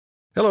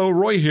Hello,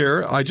 Roy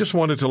here. I just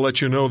wanted to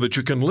let you know that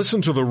you can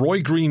listen to The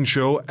Roy Green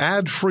Show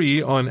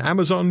ad-free on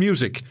Amazon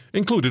Music,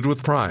 included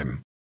with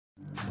Prime.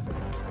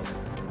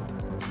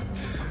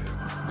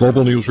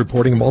 Global News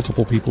reporting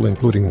multiple people,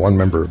 including one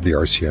member of the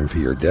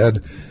RCMP, are dead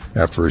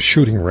after a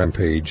shooting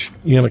rampage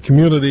in a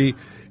community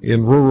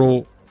in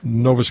rural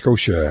Nova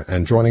Scotia.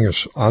 And joining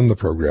us on the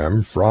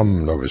program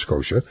from Nova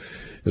Scotia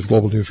is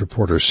Global News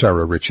reporter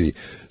Sarah Ritchie.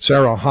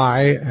 Sarah,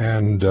 hi,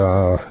 and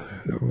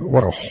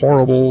what a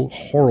horrible,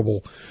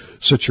 horrible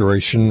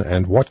situation,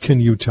 and what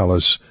can you tell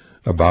us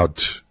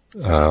about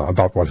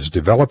what has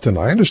developed? And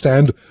I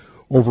understand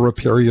over a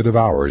period of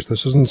hours.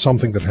 This isn't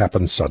something that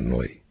happened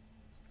suddenly.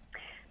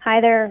 Hi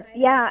there.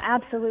 Yeah,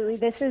 absolutely.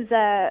 This is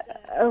a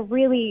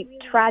really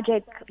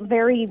tragic,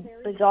 very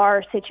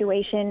bizarre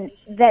situation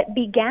that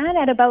began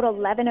at about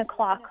 11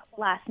 o'clock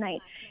last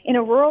night in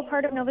a rural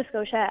part of Nova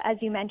Scotia, as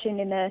you mentioned,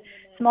 in a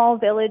small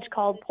village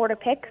called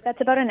Portapique. That's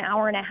about an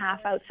hour and a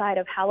half outside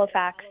of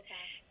Halifax.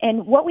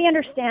 And what we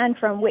understand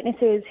from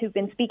witnesses who've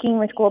been speaking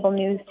with Global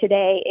News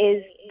today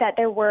is that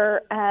there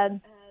were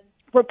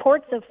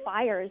reports of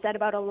fires at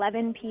about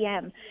 11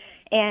 p.m.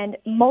 and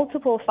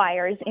multiple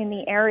fires in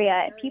the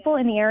area. People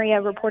in the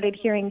area reported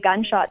hearing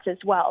gunshots as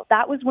well.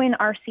 That was when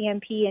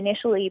RCMP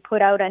initially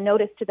put out a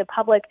notice to the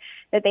public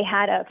that they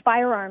had a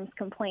firearms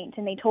complaint,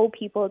 and they told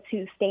people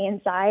to stay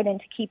inside and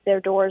to keep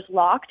their doors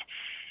locked.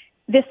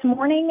 This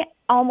morning,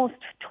 almost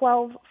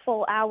 12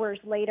 full hours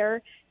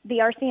later, the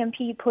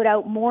RCMP put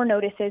out more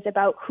notices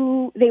about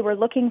who they were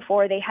looking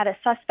for. They had a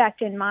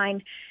suspect in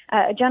mind,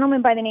 a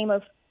gentleman by the name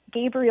of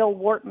Gabriel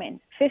Wortman,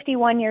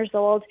 51 years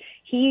old.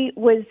 He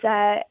was,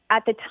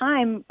 at the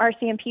time,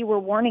 RCMP were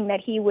warning that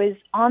he was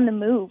on the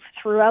move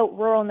throughout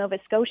rural Nova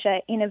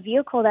Scotia in a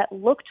vehicle that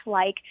looked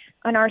like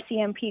an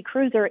RCMP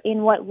cruiser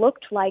in what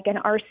looked like an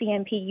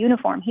RCMP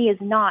uniform. He is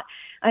not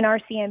an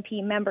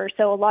RCMP member,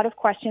 so a lot of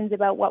questions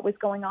about what was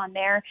going on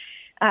there.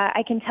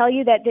 I can tell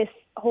you that this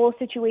whole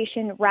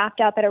situation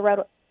wrapped up at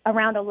around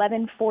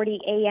 11:40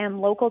 a.m.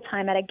 local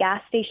time at a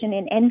gas station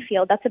in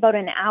Enfield. That's about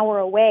an hour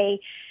away,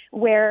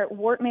 where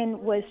Wortman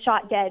was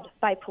shot dead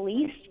by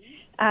police.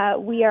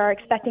 We are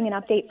expecting an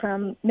update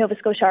from Nova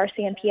Scotia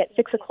RCMP at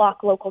 6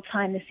 o'clock local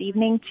time this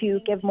evening to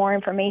give more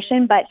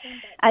information. But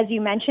as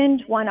you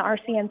mentioned, one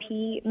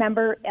RCMP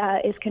member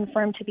is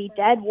confirmed to be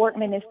dead.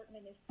 Wortman is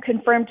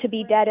confirmed to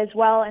be dead as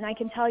well. And I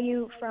can tell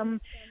you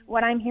from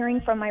what I'm hearing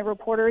from my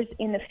reporters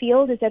in the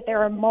field is that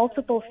there are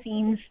multiple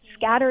scenes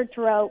scattered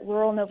throughout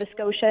rural Nova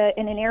Scotia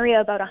in an area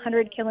about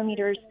 100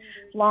 kilometers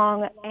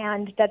long,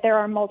 and that there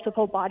are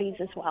multiple bodies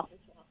as well.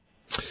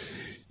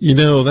 You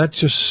know, that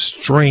just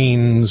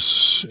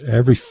strains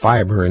every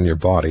fiber in your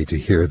body to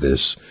hear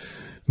this,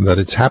 that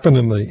it's happened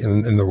in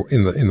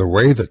the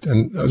way that,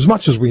 and as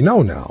much as we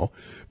know now,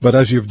 but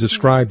as you've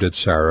described it,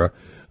 Sarah,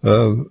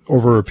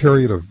 over a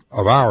period of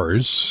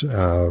hours,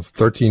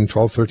 13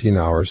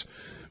 hours,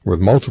 with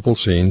multiple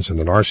scenes and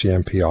an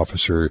RCMP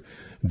officer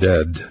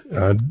dead.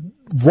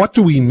 What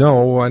do we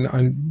know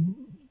and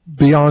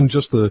beyond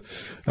just the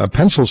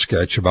pencil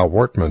sketch about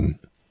Wortman?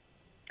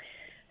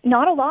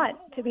 Not a lot,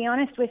 to be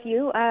honest with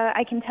you.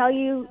 I can tell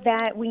you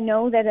that we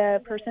know that a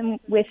person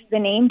with the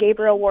name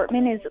Gabriel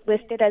Wortman is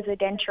listed as a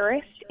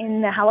denturist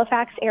in the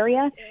Halifax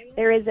area.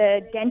 There is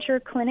a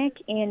denture clinic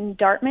in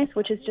Dartmouth,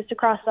 which is just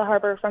across the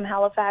harbor from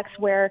Halifax,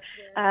 where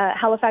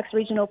Halifax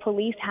Regional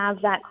Police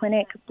have that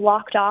clinic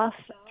blocked off,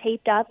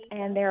 taped up,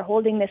 and they're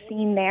holding the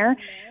scene there.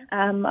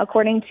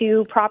 According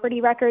to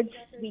property records,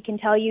 we can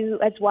tell you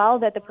as well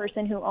that the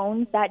person who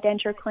owns that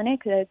denture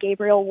clinic,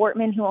 Gabriel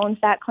Wortman, who owns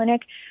that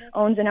clinic,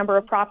 owns a number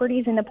of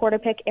properties in the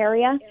Portapique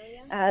area.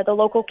 The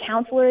local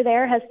councillor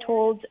there has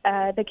told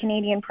the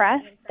Canadian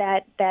press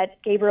that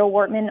Gabriel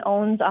Wortman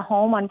owns a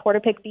home on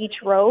Portapique Beach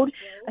Road.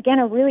 Again,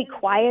 a really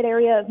quiet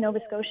area of Nova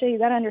Scotia. You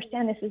got to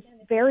understand, this is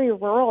very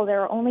rural.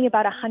 There are only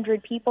about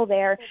 100 people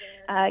there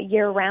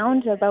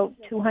year-round, about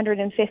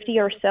 250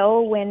 or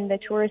so when the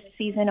tourist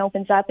season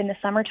opens up in the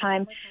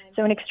summertime.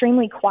 So an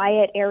extremely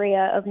quiet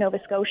area of Nova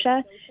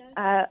Scotia.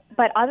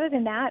 But other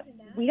than that,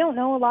 we don't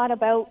know a lot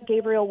about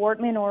Gabriel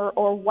Wortman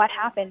or what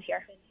happened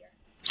here.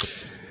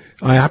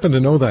 I happen to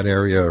know that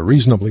area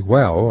reasonably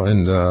well,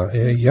 and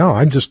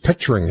I'm just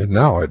picturing it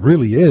now. It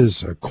really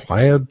is a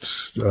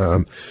quiet,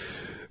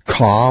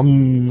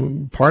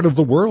 calm part of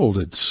the world.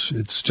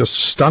 It's just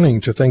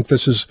stunning to think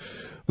this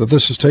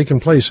has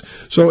taken place.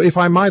 So if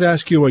I might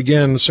ask you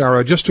again,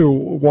 Sarah, just to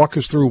walk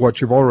us through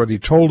what you've already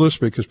told us,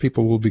 because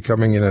people will be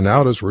coming in and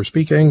out as we're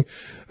speaking.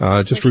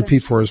 Just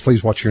repeat for us,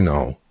 please, what you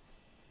know.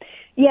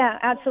 Yeah,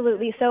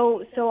 absolutely.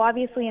 So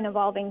obviously an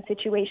evolving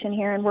situation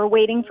here, and we're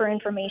waiting for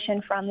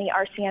information from the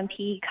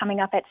RCMP coming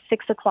up at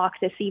 6 o'clock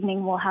this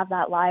evening. We'll have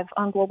that live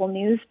on Global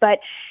News. But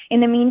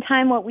in the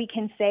meantime, what we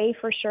can say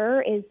for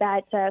sure is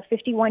that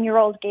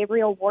 51-year-old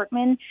Gabriel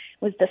Wortman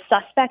was the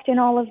suspect in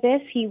all of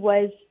this. He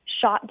was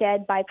shot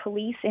dead by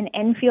police in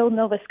Enfield,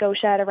 Nova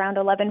Scotia at around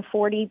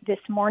 11:40 this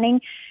morning.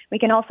 We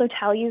can also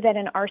tell you that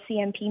an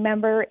RCMP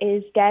member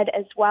is dead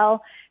as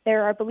well.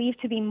 There are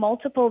believed to be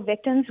multiple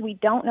victims. We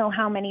don't know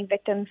how many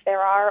victims there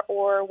are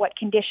or what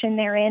condition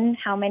they're in,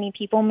 how many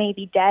people may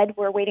be dead.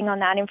 We're waiting on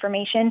that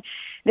information.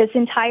 This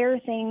entire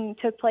thing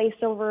took place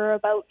over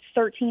about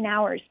 13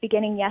 hours.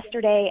 Beginning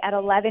yesterday at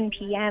 11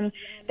 p.m.,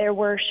 there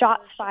were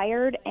shots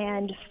fired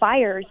and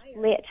fires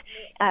lit.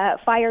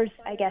 Fires,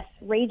 I guess,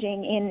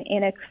 raging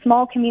in a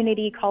small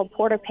community called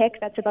Portapique.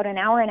 That's about an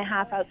hour and a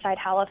half outside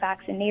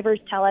Halifax, and neighbors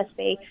tell us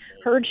they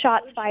heard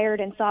shots fired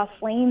and saw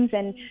flames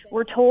and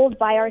were told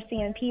by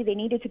RCMP they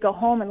needed to go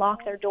home and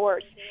lock their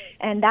doors.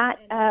 And that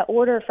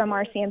order from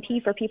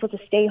RCMP for people to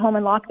stay home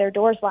and lock their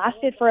doors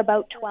lasted for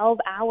about 12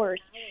 hours.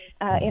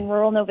 In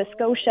rural Nova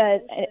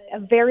Scotia, a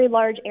very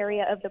large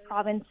area of the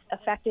province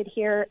affected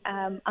here.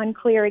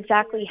 Unclear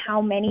exactly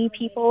how many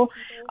people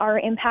are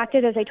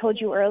impacted, as I told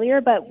you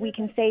earlier, but we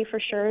can say for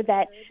sure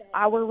that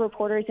our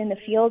reporters in the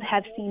field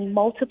have seen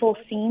multiple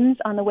scenes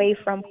on the way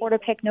from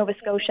Portapique, Nova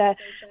Scotia,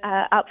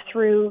 up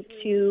through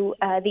to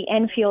the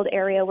Enfield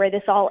area where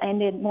this all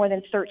ended more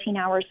than 13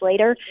 hours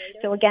later.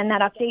 So again,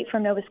 that update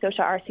from Nova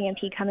Scotia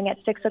RCMP coming at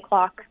 6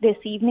 o'clock this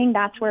evening.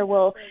 That's where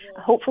we'll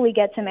hopefully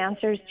get some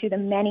answers to the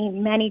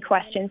many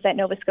questions that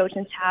Nova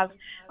Scotians have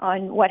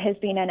on what has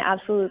been an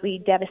absolutely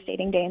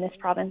devastating day in this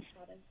province.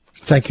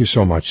 Thank you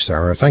so much,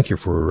 Sarah. Thank you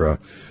for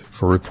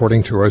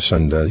reporting to us,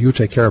 and you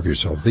take care of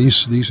yourself.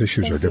 These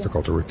issues are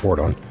difficult to report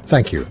on.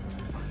 Thank you.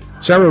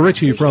 Sarah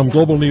Ritchie from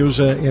Global News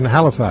in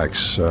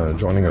Halifax,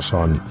 joining us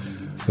on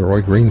The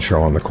Roy Green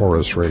Show on the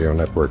Chorus Radio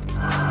Network.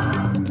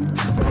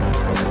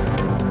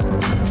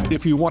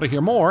 If you want to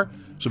hear more,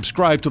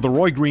 subscribe to The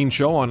Roy Green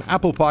Show on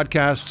Apple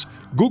Podcasts,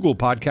 Google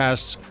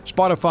Podcasts,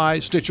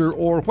 Spotify, Stitcher,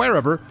 or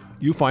wherever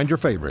you find your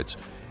favorites.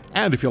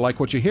 And if you like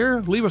what you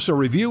hear, leave us a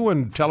review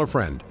and tell a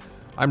friend.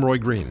 I'm Roy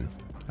Green.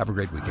 Have a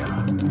great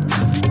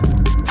weekend.